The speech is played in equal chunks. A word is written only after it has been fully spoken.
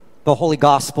The Holy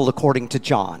Gospel according to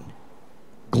John.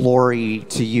 Glory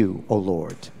to you, O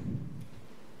Lord.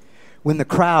 When the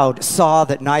crowd saw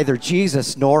that neither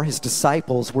Jesus nor his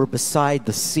disciples were beside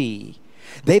the sea,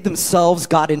 they themselves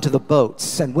got into the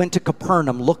boats and went to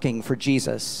Capernaum looking for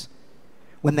Jesus.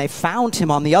 When they found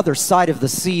him on the other side of the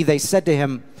sea, they said to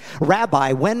him,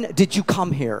 "Rabbi, when did you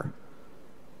come here?"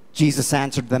 Jesus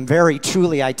answered them, "Very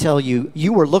truly I tell you,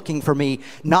 you were looking for me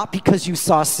not because you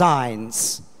saw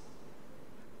signs,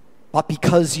 but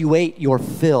because you ate your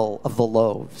fill of the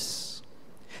loaves.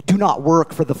 Do not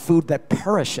work for the food that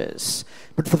perishes,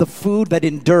 but for the food that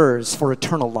endures for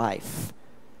eternal life,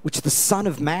 which the Son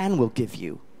of Man will give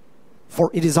you.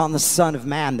 For it is on the Son of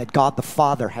Man that God the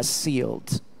Father has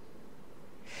sealed."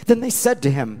 Then they said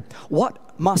to him, "What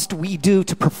must we do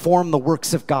to perform the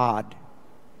works of God?"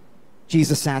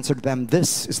 Jesus answered them,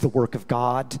 "This is the work of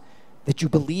God, that you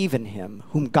believe in him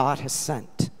whom God has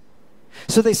sent."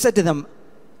 So they said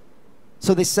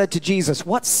to Jesus,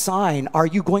 "What sign are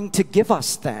you going to give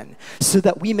us then, so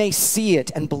that we may see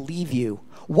it and believe you?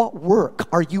 What work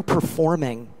are you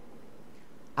performing?"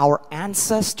 "Our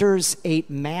ancestors ate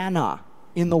manna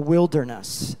in the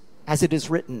wilderness, as it is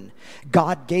written,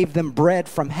 God gave them bread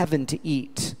from heaven to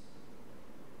eat."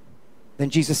 Then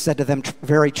Jesus said to them,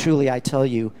 "Very truly I tell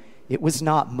you, it was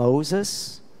not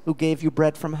Moses who gave you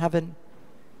bread from heaven,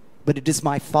 but it is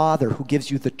my Father who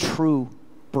gives you the true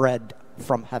bread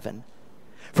from heaven.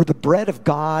 For the bread of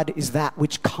God is that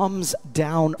which comes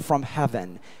down from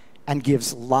heaven and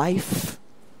gives life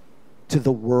to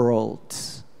the world."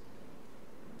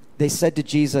 They said to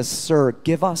Jesus, "Sir,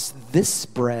 give us this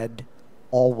bread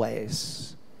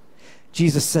always."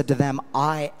 Jesus said to them,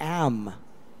 "I am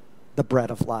the bread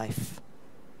of life.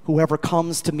 Whoever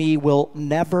comes to me will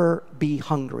never be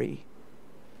hungry,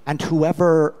 and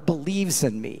whoever believes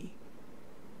in me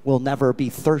will never be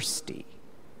thirsty."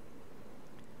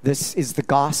 This is the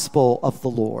gospel of the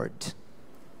Lord.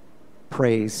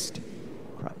 Praise to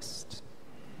Christ.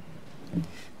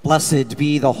 Blessed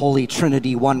be the Holy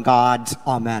Trinity, one God.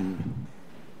 Amen.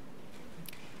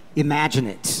 Imagine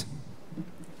it.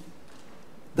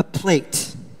 The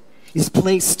plate is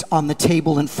placed on the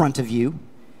table in front of you,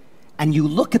 and you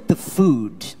look at the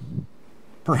food,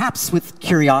 perhaps with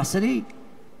curiosity,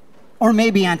 or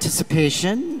maybe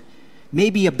anticipation,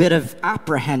 maybe a bit of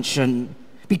apprehension,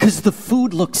 because the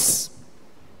food looks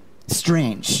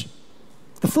strange.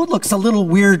 The food looks a little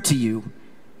weird to you.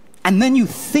 And then you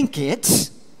think it,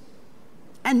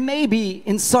 and maybe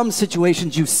in some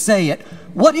situations you say it.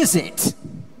 What is it?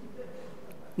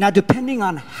 Now, depending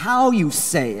on how you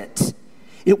say it,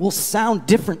 it will sound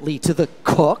differently to the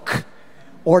cook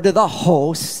or to the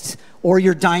host or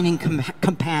your dining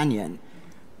companion.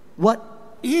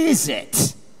 What is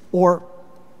it? Or,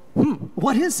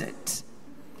 what is it?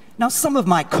 Now, some of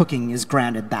my cooking is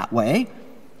granted that way,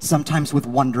 sometimes with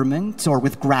wonderment or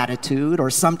with gratitude,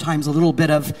 or sometimes a little bit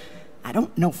of, I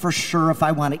don't know for sure if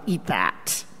I want to eat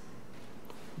that.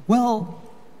 Well,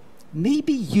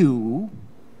 maybe you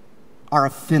are a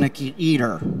finicky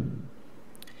eater.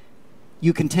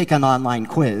 You can take an online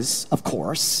quiz, of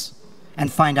course,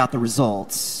 and find out the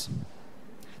results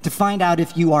to find out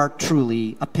if you are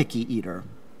truly a picky eater.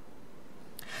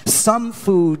 Some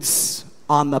foods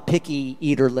on the picky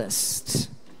eater list: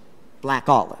 black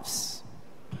olives,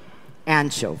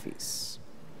 anchovies,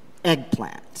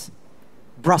 eggplant,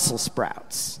 Brussels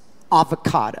sprouts,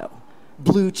 avocado,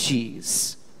 blue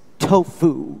cheese,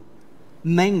 tofu,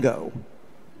 mango,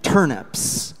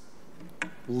 turnips,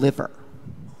 liver.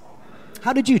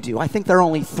 How did you do? I think there are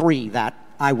only 3 that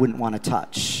I wouldn't want to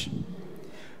touch.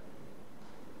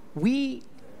 We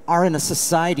are in a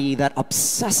society that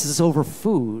obsesses over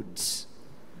foods.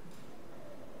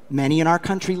 Many in our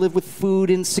country live with food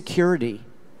insecurity.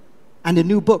 And a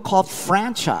new book called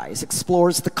Franchise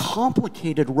explores the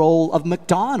complicated role of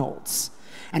McDonald's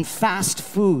and fast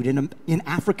food in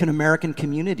African American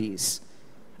communities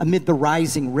amid the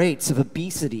rising rates of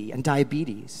obesity and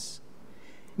diabetes.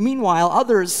 Meanwhile,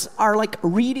 others are like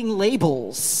reading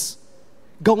labels,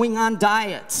 going on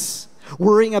diets,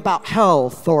 worrying about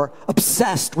health, or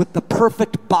obsessed with the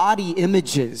perfect body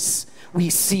images we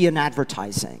see in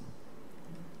advertising.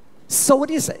 So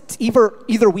what is it?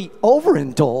 Either we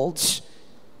overindulge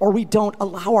or we don't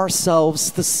allow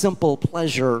ourselves the simple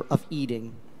pleasure of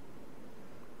eating.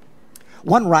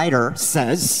 One writer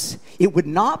says, "It would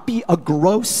not be a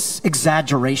gross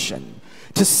exaggeration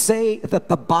to say that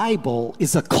the Bible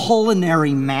is a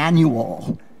culinary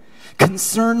manual,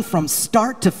 concerned from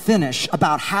start to finish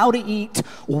about how to eat,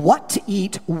 what to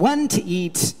eat, when to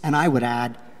eat, and I would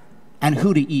add, and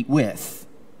who to eat with."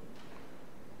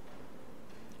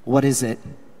 What is it?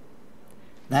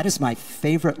 That is my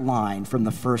favorite line from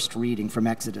the first reading from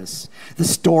Exodus. The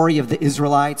story of the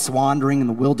Israelites wandering in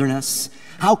the wilderness.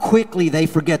 How quickly they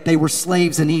forget they were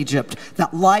slaves in Egypt,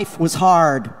 that life was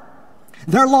hard.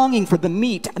 They're longing for the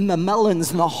meat and the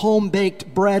melons and the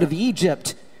home-baked bread of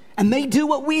Egypt. And they do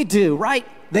what we do, right?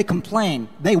 They complain,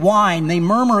 they whine, they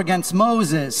murmur against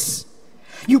Moses.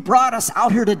 You brought us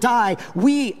out here to die.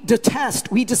 We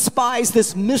detest, we despise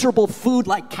this miserable food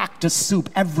like cactus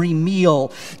soup every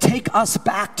meal. Take us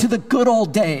back to the good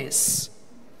old days.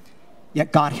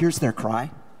 Yet God hears their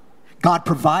cry. God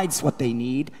provides what they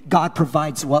need. God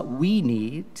provides what we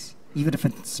need, even if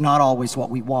it's not always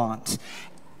what we want.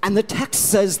 And the text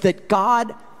says that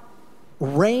God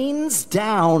rains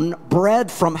down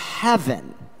bread from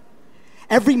heaven.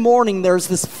 Every morning there's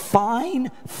this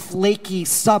fine, flaky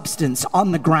substance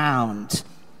on the ground.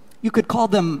 You could call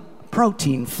them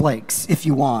protein flakes if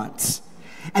you want.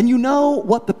 And you know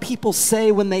what the people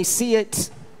say when they see it?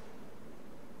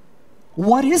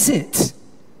 What is it?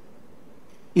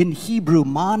 In Hebrew,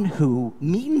 manhu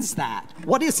means that.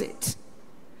 What is it?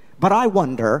 But I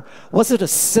wonder, was it a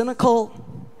cynical,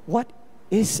 what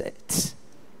is it?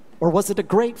 Or was it a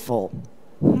grateful,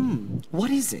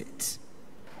 what is it?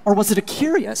 Or was it a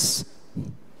curious,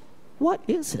 what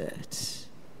is it?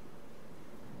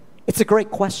 It's a great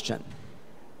question.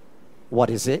 What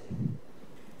is it?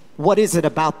 What is it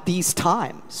about these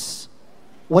times?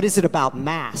 What is it about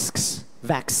masks,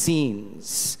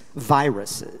 vaccines,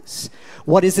 viruses?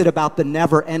 What is it about the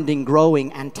never-ending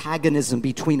growing antagonism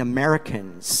between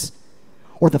Americans?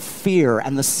 Or the fear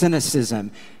and the cynicism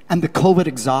and the COVID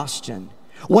exhaustion?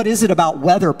 What is it about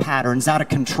weather patterns out of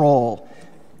control?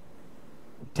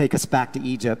 Take us back to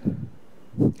Egypt.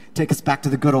 Take us back to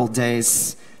the good old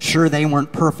days. Sure, they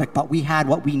weren't perfect, but we had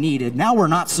what we needed. Now we're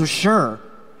not so sure.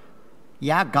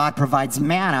 Yeah, God provides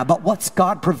manna, but what's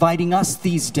God providing us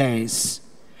these days?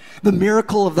 The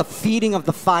miracle of the feeding of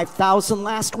the 5,000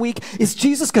 last week, is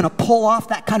Jesus going to pull off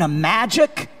that kind of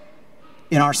magic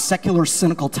in our secular,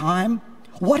 cynical time?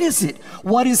 What is it?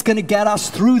 What is going to get us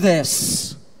through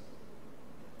this?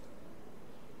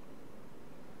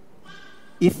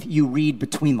 If you read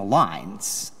between the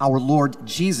lines, our Lord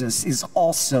Jesus is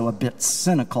also a bit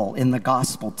cynical in the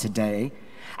gospel today.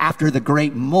 After the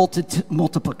great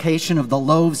multiplication of the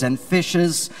loaves and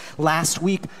fishes last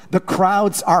week, the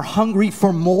crowds are hungry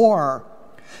for more.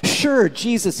 Sure,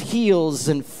 Jesus heals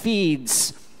and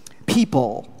feeds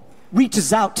people,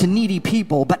 reaches out to needy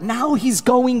people, but now he's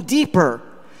going deeper.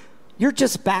 You're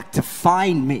just back to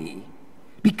find me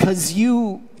because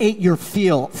you ate your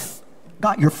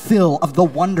got your fill of the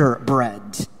wonder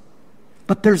bread.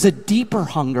 But there's a deeper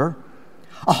hunger,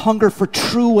 a hunger for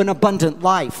true and abundant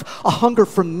life, a hunger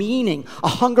for meaning, a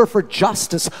hunger for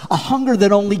justice, a hunger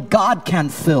that only God can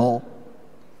fill.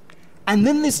 And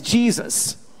then this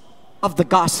Jesus of the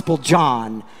Gospel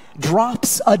John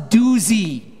drops a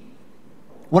doozy,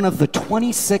 one of the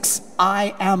 26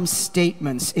 I am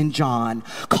statements in John,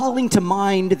 calling to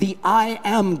mind the I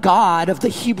am God of the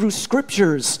Hebrew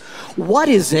Scriptures. What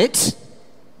is it?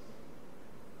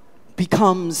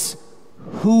 Becomes,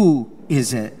 who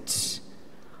is it?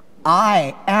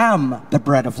 I am the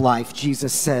bread of life,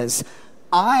 Jesus says.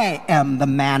 I am the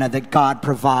manna that God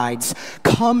provides.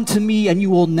 Come to me and you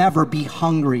will never be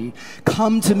hungry.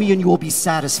 Come to me and you will be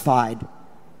satisfied.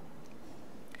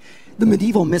 The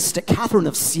medieval mystic Catherine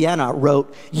of Siena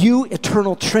wrote, "You,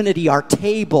 eternal Trinity, are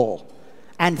table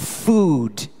and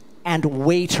food and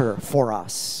waiter for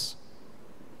us."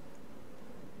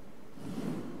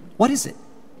 What is it?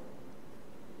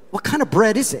 What kind of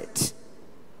bread is it?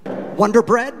 Wonder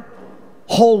bread?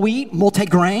 Whole wheat,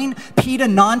 multigrain, pita,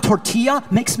 non-tortilla?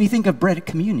 Makes me think of bread at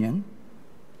communion.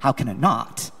 How can it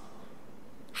not?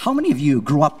 How many of you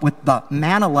grew up with the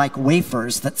manna-like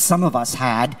wafers that some of us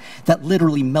had that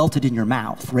literally melted in your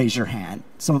mouth? Raise your hand.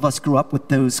 Some of us grew up with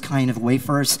those kind of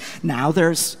wafers. Now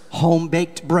there's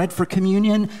home-baked bread for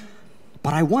communion.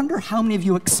 But I wonder how many of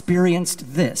you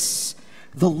experienced this,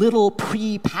 the little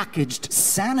pre-packaged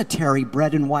sanitary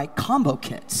bread and white combo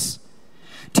kits.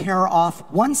 Tear off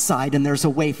one side and there's a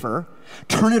wafer,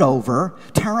 turn it over,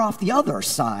 tear off the other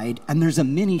side, and there's a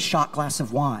mini shot glass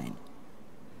of wine.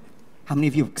 How many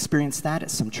of you have experienced that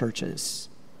at some churches?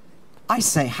 I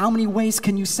say, how many ways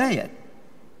can you say it?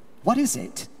 What is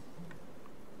it?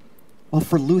 Well,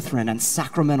 for Lutheran and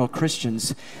sacramental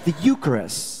Christians, the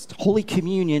Eucharist, Holy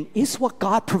Communion, is what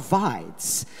God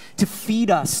provides to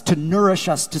feed us, to nourish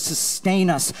us, to sustain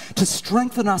us, to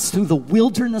strengthen us through the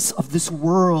wilderness of this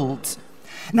world.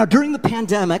 Now, during the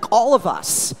pandemic, all of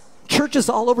us, churches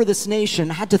all over this nation,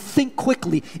 had to think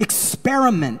quickly,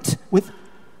 experiment with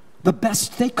the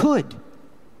best they could.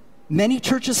 Many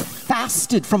churches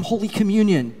fasted from Holy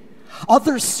Communion.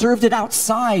 Others served it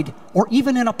outside or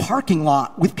even in a parking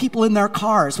lot with people in their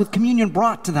cars with communion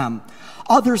brought to them.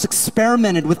 Others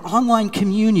experimented with online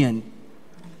communion.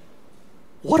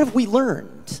 What have we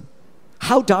learned?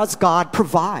 How does God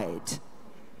provide?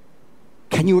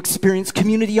 Can you experience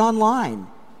community online?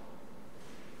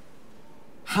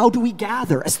 How do we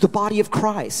gather as the body of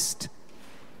Christ?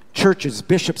 Churches,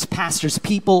 bishops, pastors,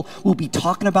 people will be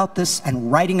talking about this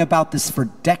and writing about this for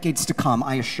decades to come,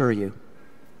 I assure you.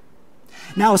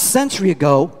 Now, a century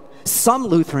ago, some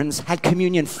Lutherans had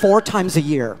communion 4 times a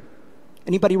year.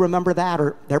 Anybody remember that?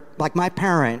 Or like my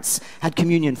parents had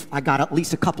communion, I got at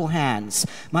least a couple hands.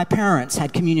 My parents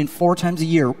had communion 4 times a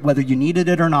year, whether you needed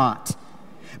it or not.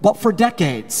 But for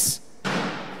decades,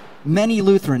 many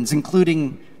Lutherans,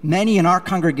 including many in our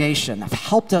congregation, have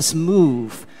helped us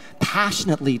move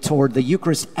passionately toward the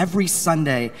Eucharist every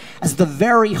Sunday as the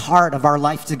very heart of our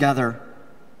life together.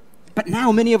 But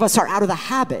now many of us are out of the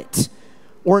habit,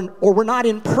 or we're not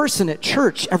in person at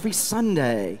church every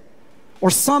Sunday. Or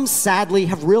some, sadly,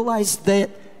 have realized that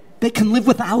they can live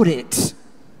without it.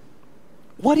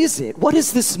 What is it? What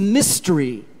is this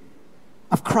mystery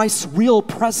of Christ's real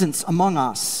presence among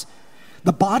us?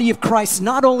 The body of Christ,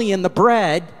 not only in the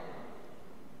bread,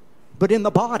 but in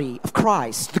the body of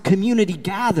Christ, the community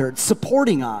gathered,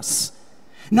 supporting us.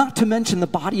 Not to mention the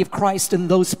body of Christ and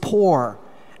those poor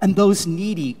and those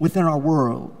needy within our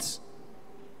world.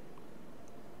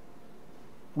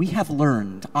 I have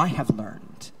learned,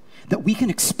 that we can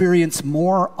experience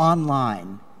more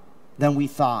online than we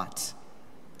thought.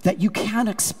 That you can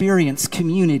experience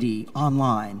community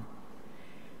online.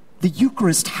 The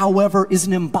Eucharist, however, is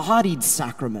an embodied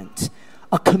sacrament,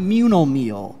 a communal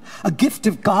meal, a gift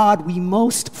of God we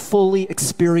most fully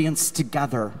experience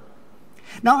together.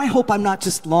 Now, I hope I'm not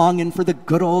just longing for the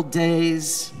good old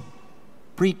days,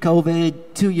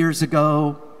 pre-COVID, 2 years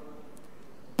ago,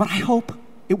 but I hope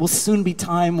it will soon be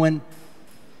time when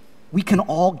we can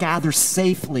all gather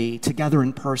safely together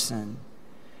in person.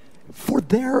 For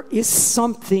there is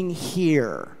something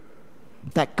here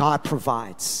that God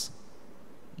provides.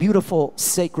 Beautiful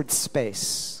sacred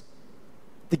space,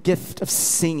 the gift of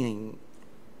singing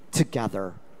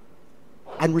together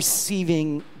and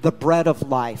receiving the bread of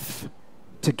life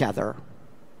together.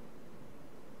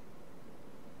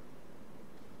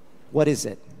 What is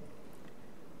it?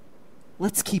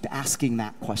 Let's keep asking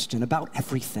that question about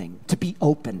everything, to be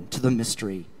open to the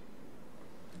mystery.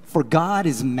 For God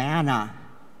is manna,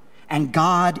 and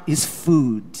God is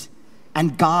food,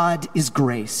 and God is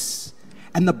grace,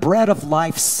 and the bread of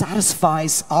life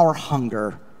satisfies our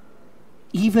hunger,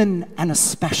 even and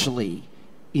especially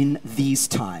in these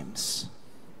times.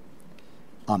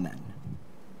 Amen.